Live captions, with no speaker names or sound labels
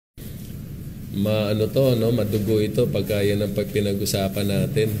Ano to, no? Madugo ito pagka yan ang pinag-usapan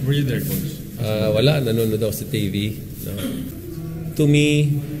natin. Were you there, Coach? Wala, nanonood ako sa TV. No? To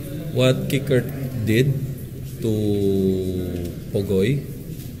me, what Kickert did to Pogoy,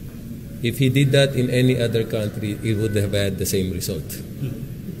 if he did that in any other country, he would have had the same result.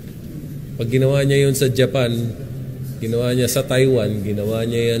 Pag ginawa niya yun sa Japan, ginawa niya sa Taiwan, ginawa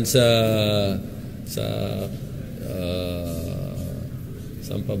niya yan saan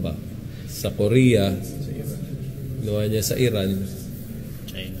pa ba? Sa Korea, ginawa niya sa Iran,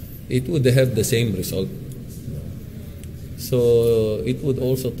 China. It would have the same result. So it would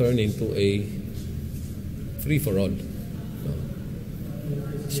also turn into a free-for-all.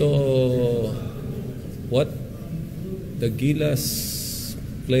 So what the Gilas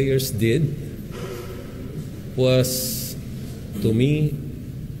players did was, to me,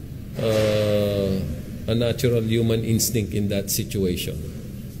 a natural human instinct in that situation.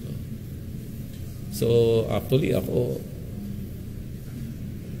 So actually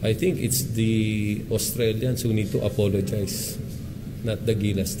I think it's the Australians who need to apologize, not the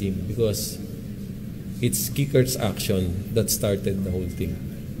Gilas team, because it's Kickert's action that started the whole thing.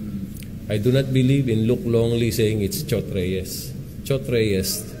 I do not believe in Luke Longley saying it's Chot Reyes. Chot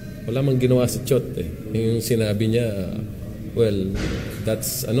Reyes, wala mang ginawa si Chot eh. Yung sinabi niya, well,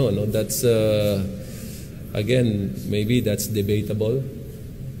 that's that's again, maybe that's debatable,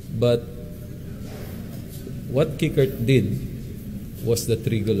 but what Kickert did was the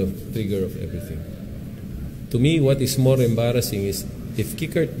trigger of everything. To me, what is more embarrassing is if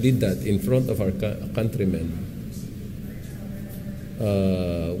Kickert did that in front of our countrymen,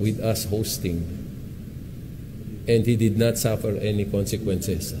 with us hosting, and he did not suffer any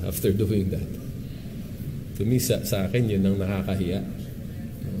consequences after doing that. To me, sa akin, yun ang nakakahiya.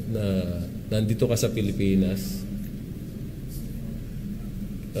 Na nandito ka sa Pilipinas,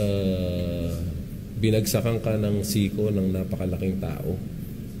 binagsakan ka ng siko ng napakalaking tao.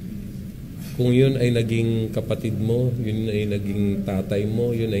 Kung yun ay naging kapatid mo, yun ay naging tatay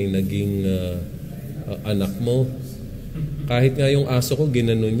mo, yun ay naging anak mo, kahit nga yung aso ko,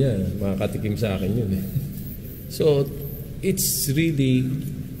 ginanon niya, makakatikim sa akin yun eh. So, it's really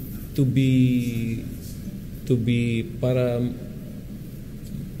to be para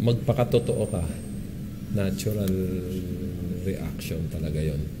magpakatotoo ka, natural reaction talaga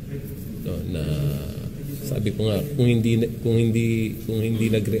yon. No, na sabi ko nga, kung hindi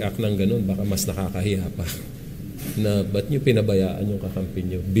nag-react ng ganun, baka mas nakakahiya pa. Na ba't nyo pinabayaan yung kakampi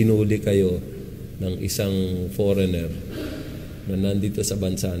nyo? Binuli kayo ng isang foreigner na nandito sa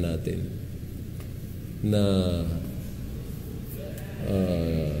bansa natin na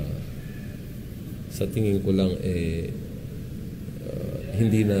sa tingin ko lang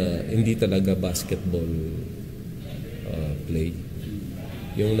hindi talaga basketball play.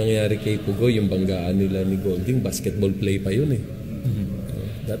 Yung nangyari kay Pugoy, yung banggaan nila ni Golding, basketball play pa yun eh.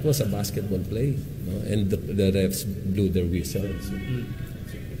 That was a basketball play. No? And the refs blew their whistles.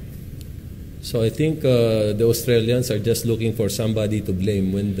 So I think the Australians are just looking for somebody to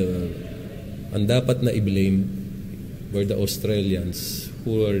blame when ang dapat na i-blame were the Australians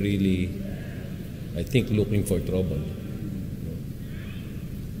who are really, I think, looking for trouble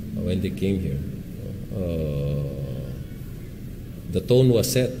when they came here. The tone was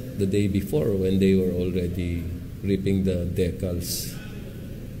set the day before when they were already ripping the decals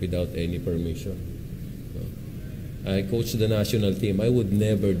without any permission. I coached the national team. I would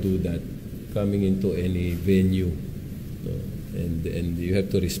never do that coming into any venue. And you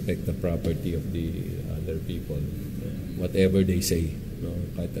have to respect the property of the other people. Whatever they say.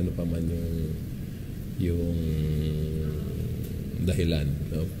 Kahit ano pa man yung dahilan.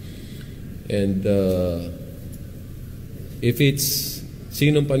 And if it's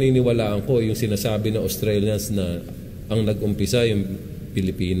sinong paniniwalaan ko, yung sinasabi ng Australians na ang nag-umpisa yung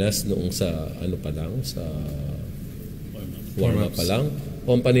Pilipinas noong sa ano pa lang, sa warm-up pa lang,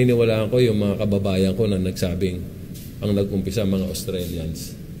 o ang paniniwalaan ko yung mga kababayan ko na nagsabing ang nag-umpisa mga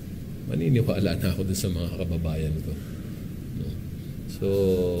Australians, maniniwala na ako dun sa mga kababayan ko. So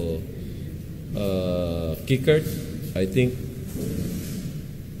Kickert, I think,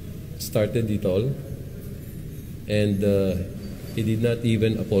 started it all. And he did not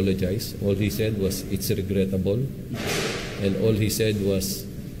even apologize. All he said was, it's regrettable. And all he said was,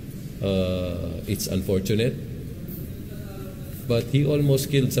 it's unfortunate. But he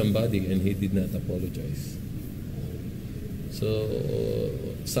almost killed somebody and he did not apologize. So,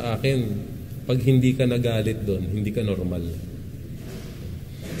 sa akin, pag hindi ka nagalit doon, hindi ka normal.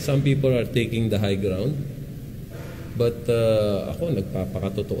 Some people are taking the high ground. But ako,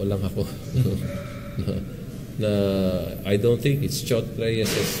 nagpapakatotoo lang ako. Na I don't think it's Chot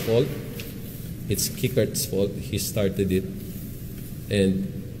Reyes' fault. it's Kickert's fault. He started it. And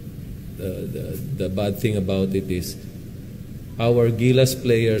the bad thing about it is our Gilas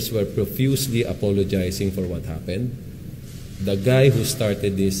players were profusely apologizing for what happened. The guy who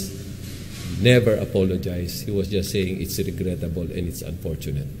started this never apologized. He was just saying it's regrettable and it's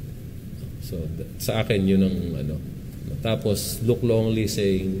unfortunate. So sa akin yun ang ano. Tapos Luke Longley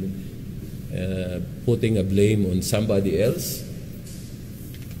saying putting a blame on somebody else.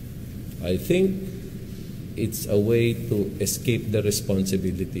 I think it's a way to escape the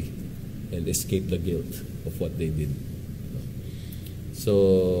responsibility and escape the guilt of what they did.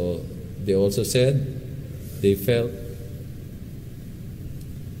 So they also said they felt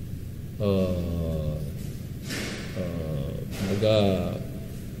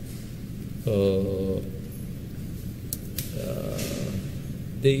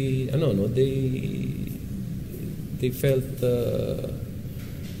they felt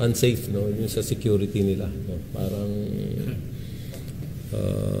unsafe, no, yung sa security nila, no? Parang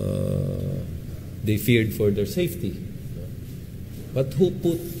they feared for their safety, no? But who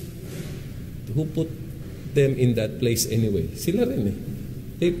put them in that place anyway? Sila rin eh.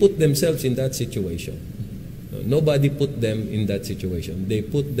 They put themselves in that situation. No, nobody put them in that situation. They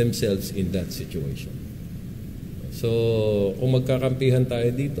put themselves in that situation. So kung magkakampihan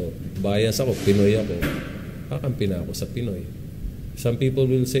tayo dito, bias ako, Pinoy ako, kakampi na ako sa Pinoy. Some people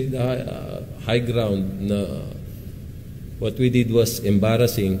will say the high ground na what we did was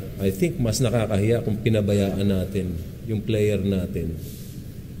embarrassing. I think mas nakakahiya kung pinabayaan natin yung player natin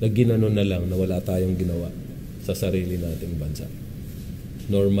na ginano na lang na wala tayong ginawa sa sarili nating bansa.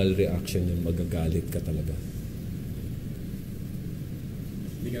 Normal reaction yun, magagalit ka talaga.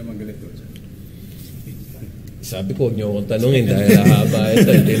 Hindi ka naman galit doon. Sabi ko, huwag niyo akong tanungin dahil haba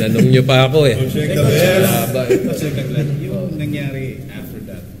ito. Tinanong niyo pa ako eh. Haba ito. Yung nangyari after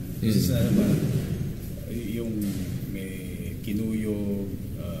that, this is ba, yung may kinuyog,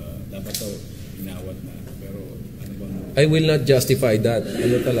 dapat daw inawat na. Pero ano ba? I will not justify that.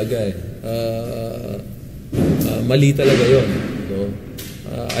 Ano talaga eh. Mali talaga yun. No?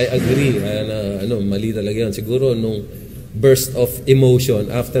 I agree. Mali talaga yun. Siguro nung burst of emotion,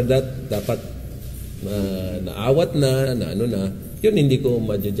 after that, dapat naawat na ano na, yun hindi ko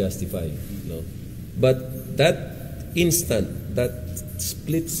ma-justify, no? But that instant, that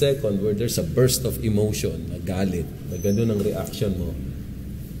split second where there's a burst of emotion, na galit, na gano'n ang reaction mo,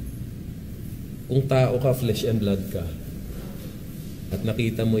 kung tao ka, flesh and blood ka, at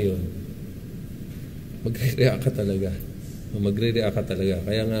nakita mo yun, magre-react ka talaga.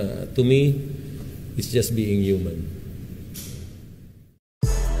 Kaya nga, to me, it's just being human.